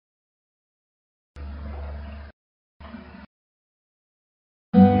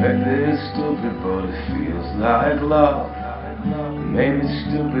Maybe it's stupid, but it feels like love. Maybe it's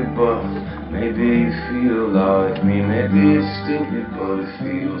stupid, but maybe you feel like me. Maybe it's stupid, but it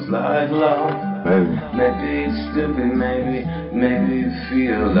feels like love. Maybe it's stupid, maybe you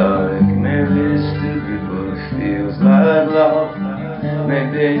feel like. Maybe it's stupid, but it feels like love.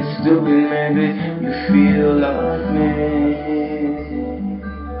 Maybe it's stupid, maybe you feel like me.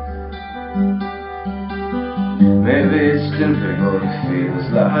 Maybe it's stupid, but it feels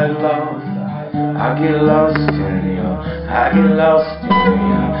like love. I get lost in you, I get lost in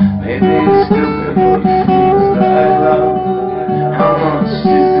you. Maybe it's stupid, but it feels like love. How much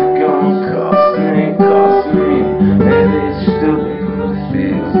is it gonna cost me, cost me? Maybe it's stupid, but it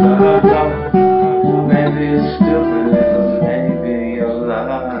feels like love. Maybe it's stupid, but maybe you're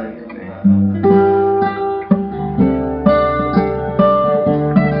like me.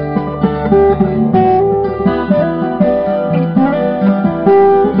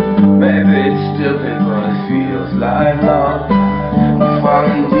 Stupid, but it feels like love. I'm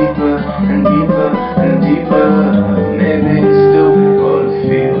falling deeper and deeper and deeper. Maybe it's stupid, but it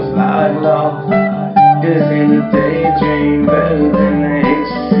feels like love. Isn't a daydream better than the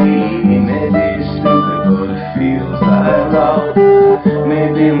ecstasy? Maybe it's stupid, but it feels like love.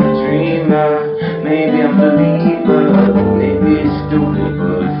 Maybe I'm a dreamer, maybe I'm a believer. Maybe it's stupid,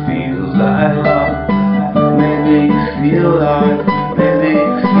 but it feels like love. Maybe you feel like, maybe you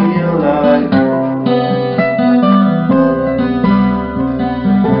feel like.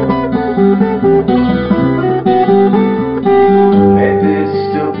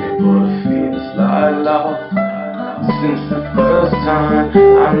 Since the first time,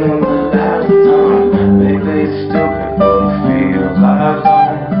 I knew the last time. Maybe it's stupid, but it feels like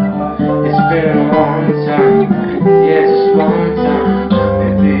love. It's been a long time, yeah, just one time.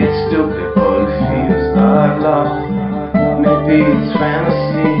 Maybe it's stupid, but it feels like love. Maybe it's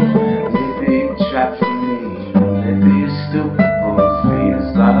fantasy, maybe you trap for me. Maybe it's stupid, but it feels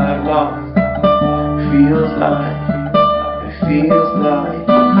like love. Feels like, it feels like.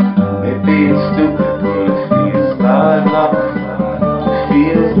 Maybe it's stupid, but it feels like love. It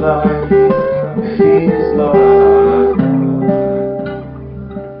feels like, it feels like.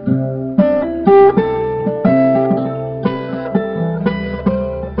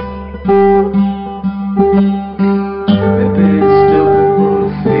 Maybe it's stupid, but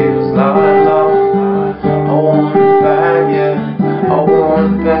it feels like love. I want it back, yeah, I want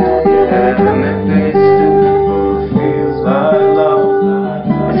it back, yeah. Maybe it's stupid, but it feels like love.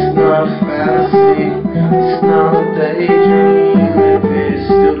 It's not a fantasy, it's not a daydream. Maybe it's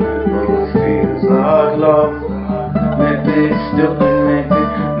stupid, but it feels like love. Maybe it's stupid,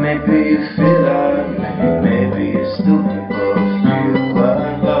 maybe you feel like me. Maybe it's stupid, but it feels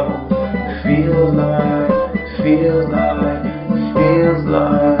like love. It feels like, it feels like, it feels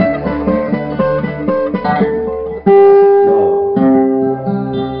like.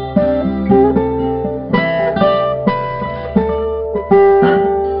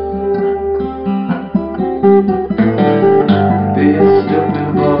 It's stupid,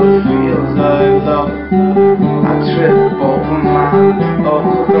 but it feels like love. I trip over my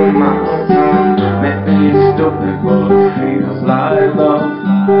tongue. Maybe it's stupid, but it feels like love.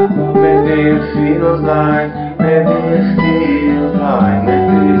 Maybe it feels like, maybe it feels like.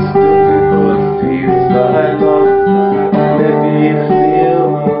 Maybe it's stupid, but it feels like love. Maybe you feel,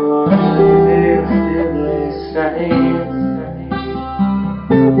 maybe you feel the same.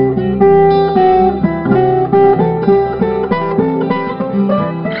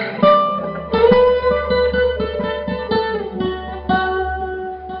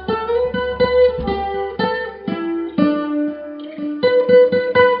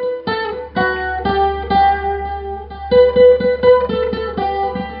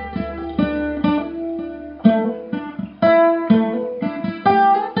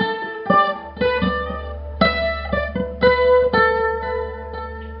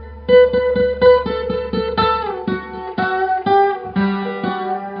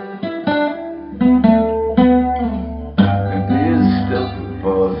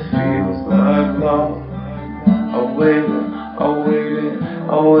 I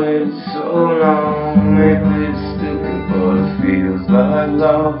waited so long. Maybe it's stupid, but it feels like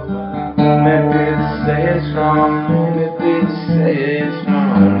love. Maybe they say it's wrong, maybe they say it's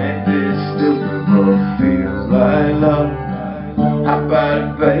wrong. Maybe it's stupid, but it feels like love. How about it,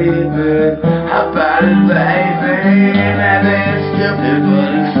 baby? How about it, baby? Maybe it's stupid, but